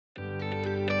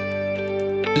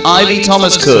Ivy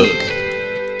Thomas Cook.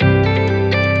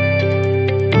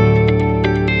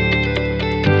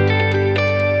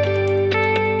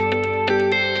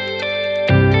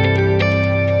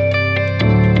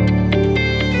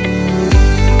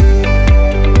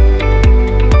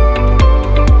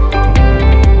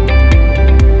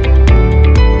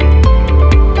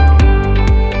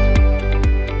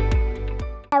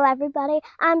 Hello everybody,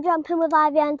 I'm jumping with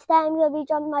Ivy and today I'm going to be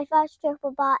jumping my first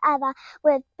triple bar ever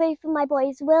with both of my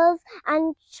boys, Wills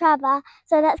and Trevor.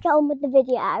 So let's get on with the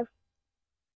video.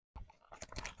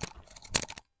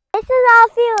 This is our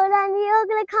field and you're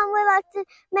going to come with us to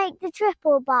make the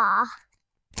triple bar.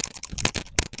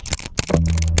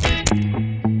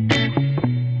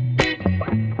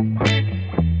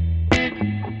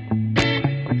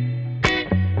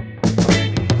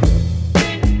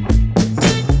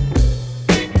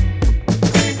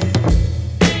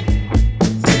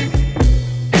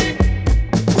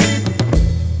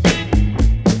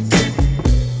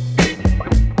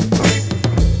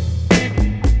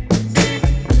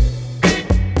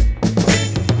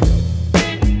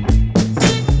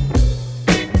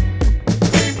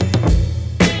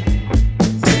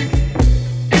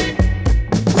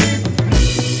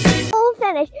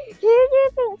 Who do you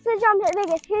think's the jumper the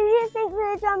biggest? Who do you think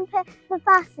the jumper the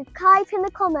fastest? Type in the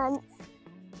comments.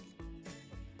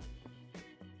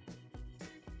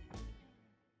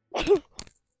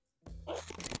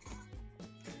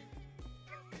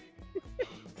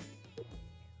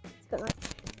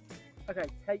 Okay,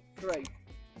 take 3.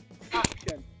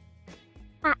 Action.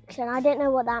 Action, I don't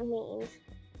know what that means.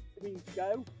 It means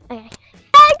go. Okay. Hey,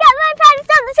 get my friends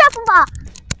on the shuffle bar!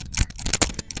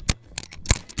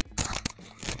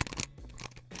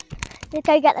 Let's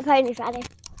go get the ponies ready.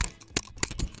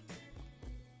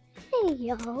 Hey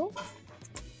yo.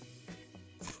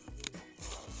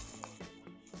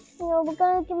 Yeah, we're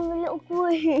gonna give him a little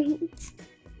groove.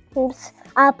 Oops.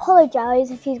 I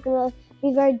apologise if he's gonna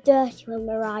be very dirty when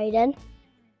we're riding.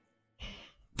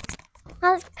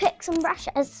 Now let's pick some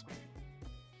brushes.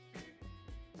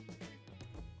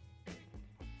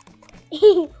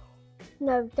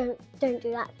 No, don't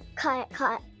do that. Cut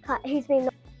it. He's been.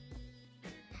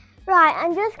 Right,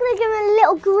 I'm just going to give him a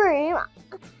little groom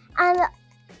and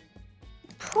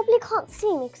probably can't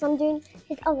see me because I'm doing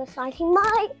his other side. He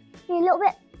might be a little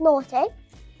bit naughty.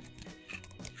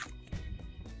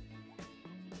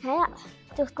 Okay,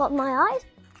 I've just got my eyes.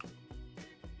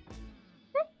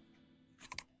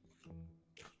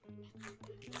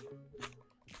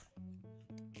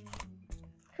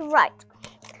 Right,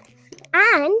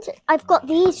 and I've got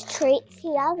these treats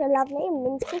here. They're lovely and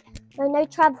minty. No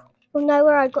trouble. We'll know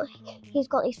where he's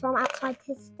got these from outside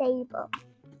his stable.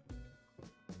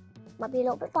 Might be a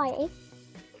little bit bitey.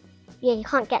 Yeah, you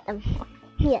can't get them.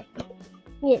 Yeah.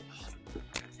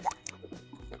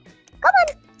 Come on.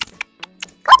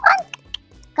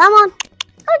 Come on,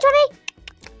 Johnny.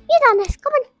 You done this.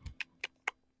 Come on.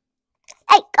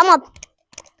 Hey, come on.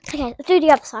 Okay, let's do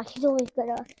the other side. He's always good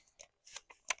at it.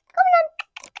 Come on.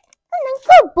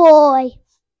 Good boy.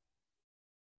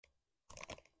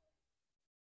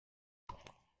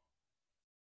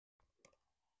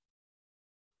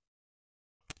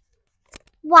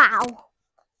 Wow,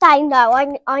 I know,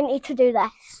 I need to do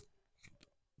this.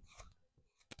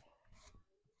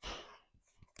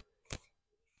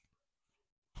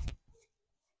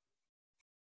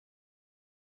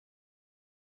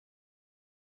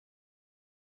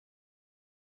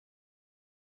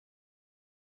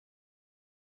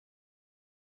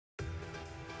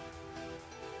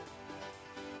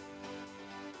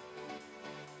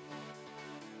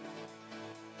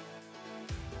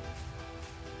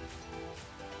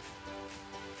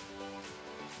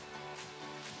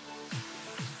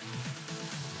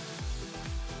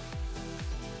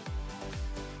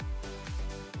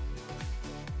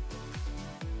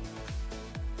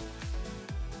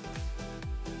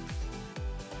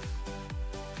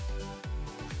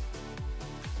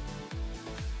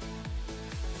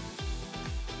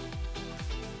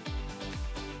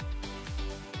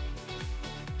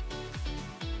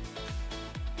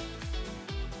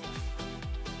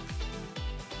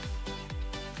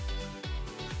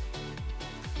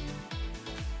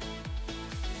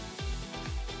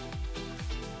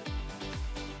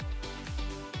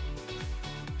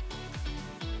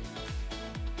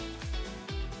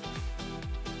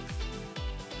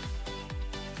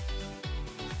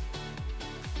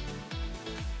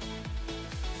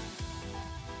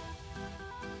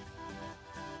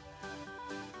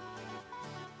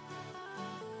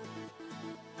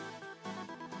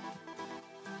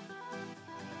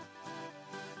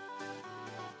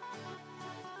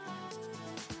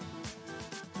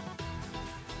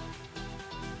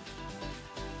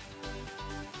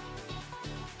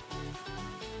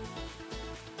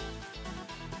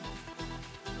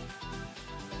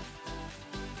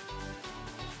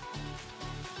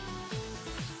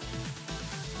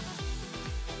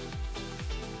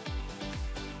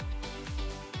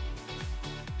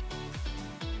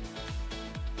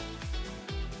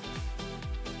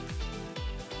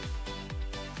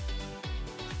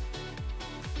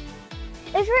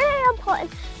 It's really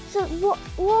important to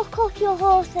walk off your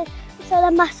horses so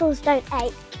the muscles don't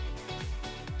ache.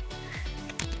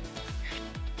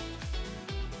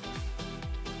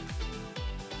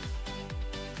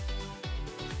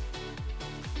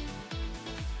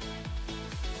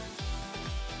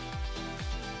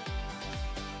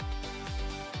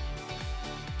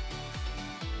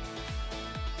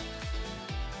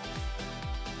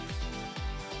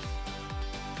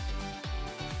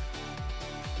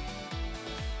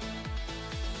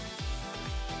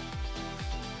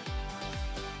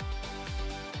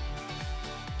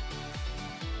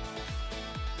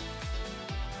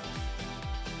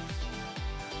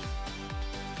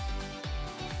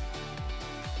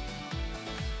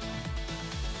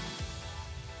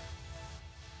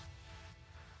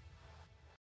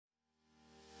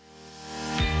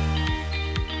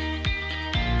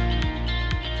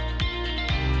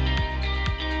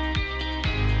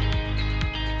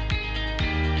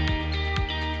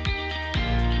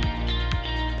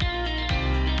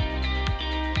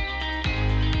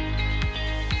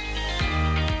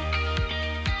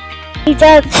 You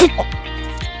don't.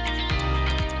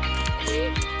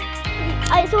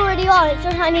 It's already on, it's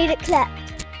just I need it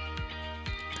clipped.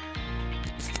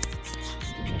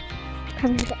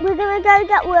 We're gonna go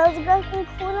get wheels and go and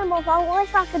call them off. I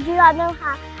wish I could do that no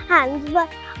hands, but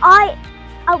I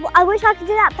wish I could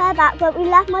do that bareback, but we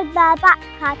left my bareback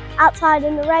pad outside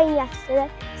in the rain yesterday.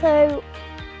 So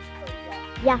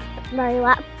yeah, very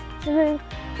wet. So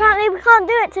apparently we can't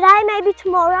do it today, maybe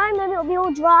tomorrow, maybe it'll be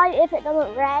all dry if it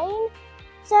doesn't rain.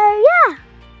 So yeah,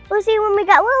 we'll see when we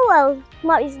get wheels.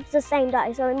 Might be the same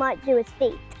day, so we might do his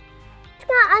feet. Just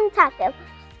gonna untack him.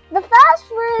 The first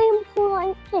really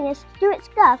important thing is to do its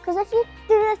girth, because if you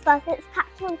do this first, it's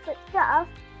attached onto its girth.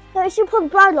 So if you pull the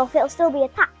bridle off, it'll still be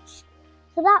attached.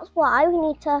 So that's why we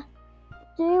need to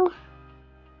do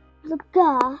the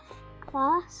girth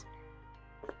first.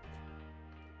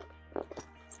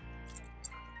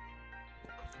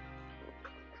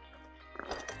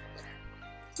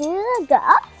 Do the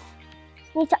girth.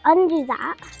 Need to undo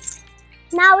that.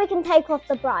 Now we can take off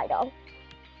the bridle.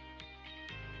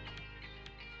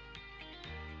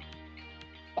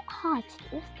 A bit hard to do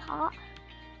this part.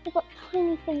 We've got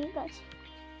tiny fingers.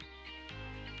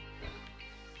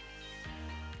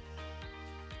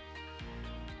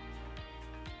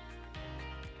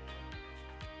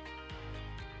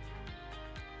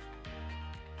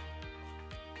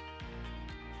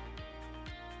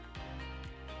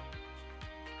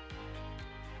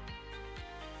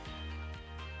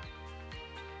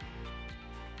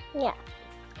 Yeah,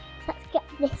 let's get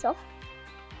this off.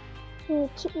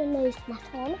 We'll keep the nose mat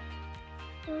on.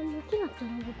 I think I've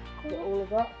done all the back. All of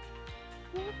that?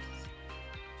 Yes.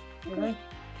 Ready?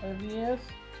 Over the ears.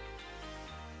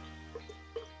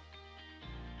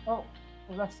 Oh,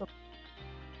 well that's the...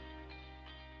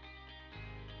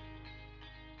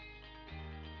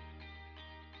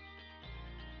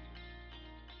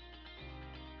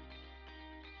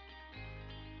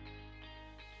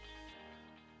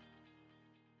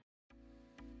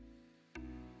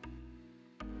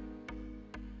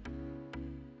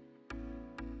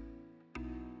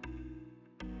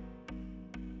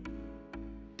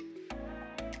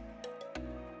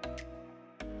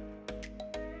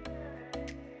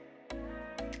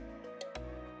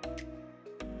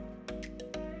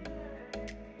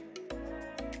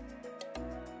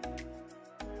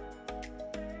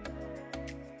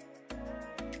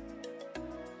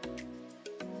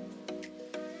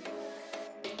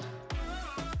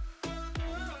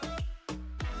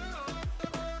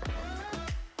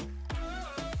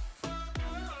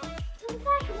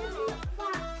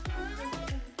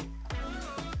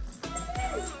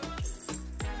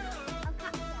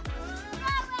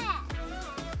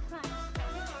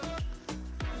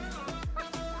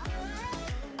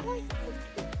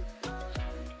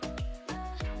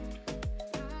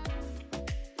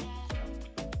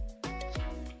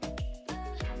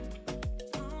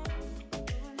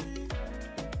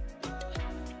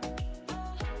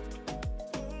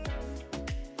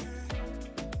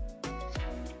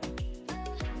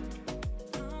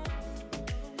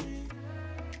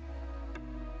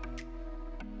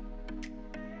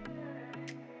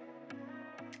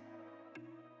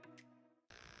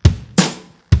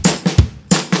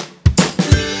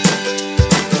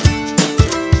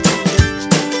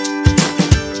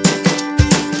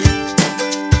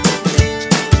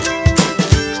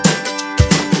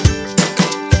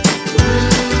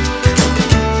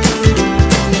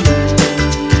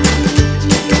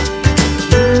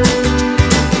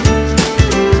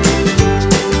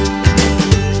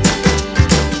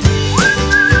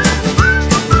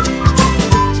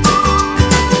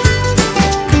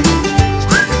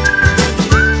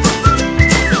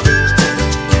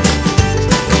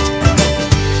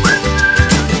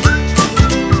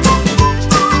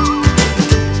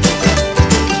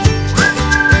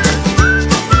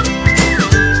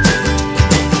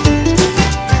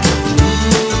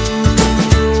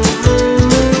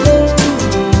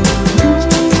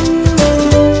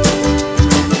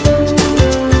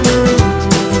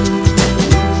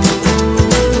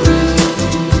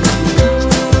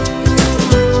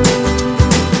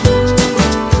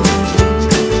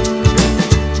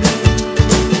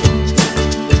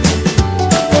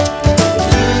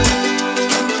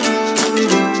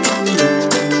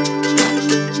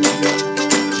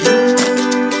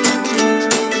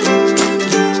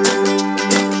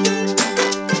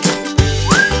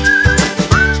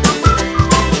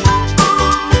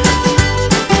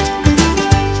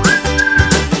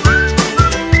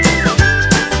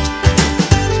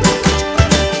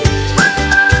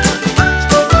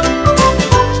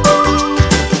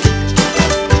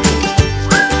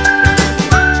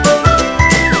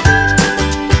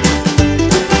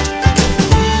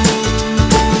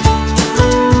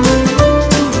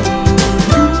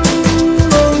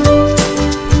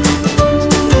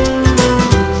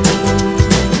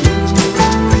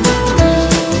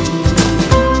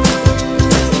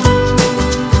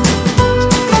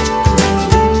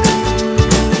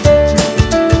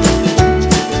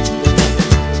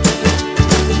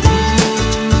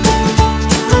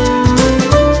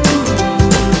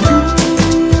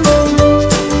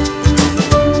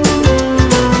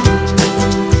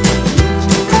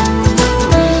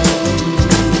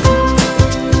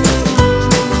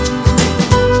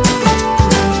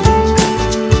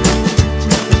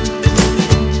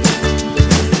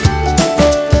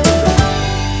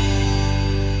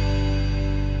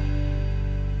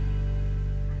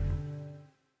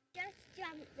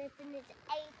 this and it's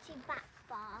 80 back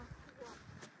bar.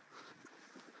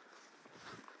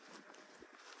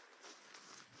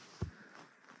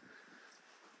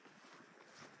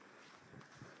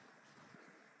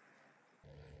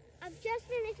 I've just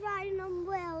finished riding on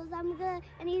Will's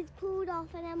and he's pulled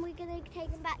off, and then we're gonna take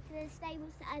him back to the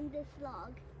stables to end this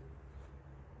vlog.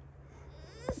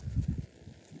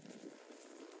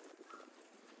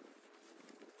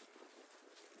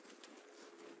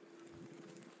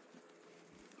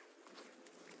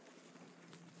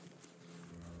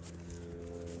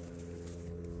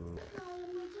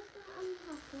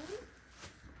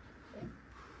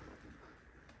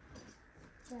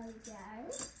 There we go.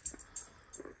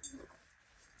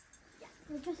 Yeah,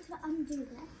 we're just going to undo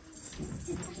this.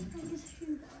 Just like a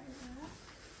screwdriver.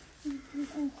 You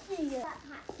can see that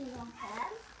hatching off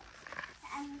him. The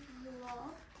end of the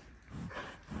log.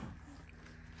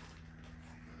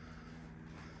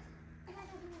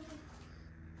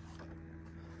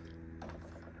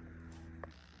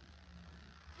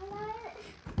 Hello?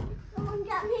 Someone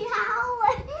get me out!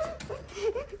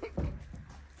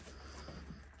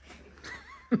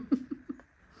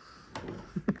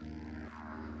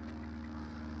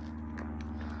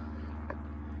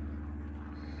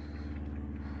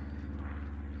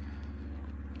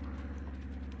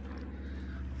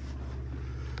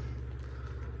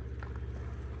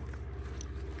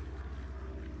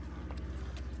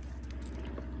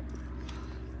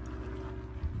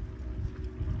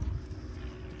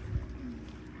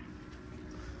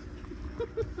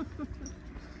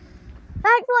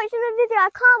 Thanks for watching the video. I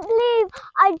can't believe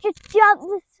I just jumped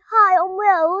this high on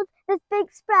Will's, this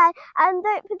big spread, and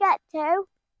don't forget to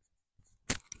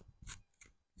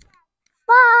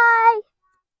bye.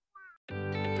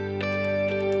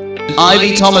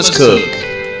 Ivy Thomas Cook.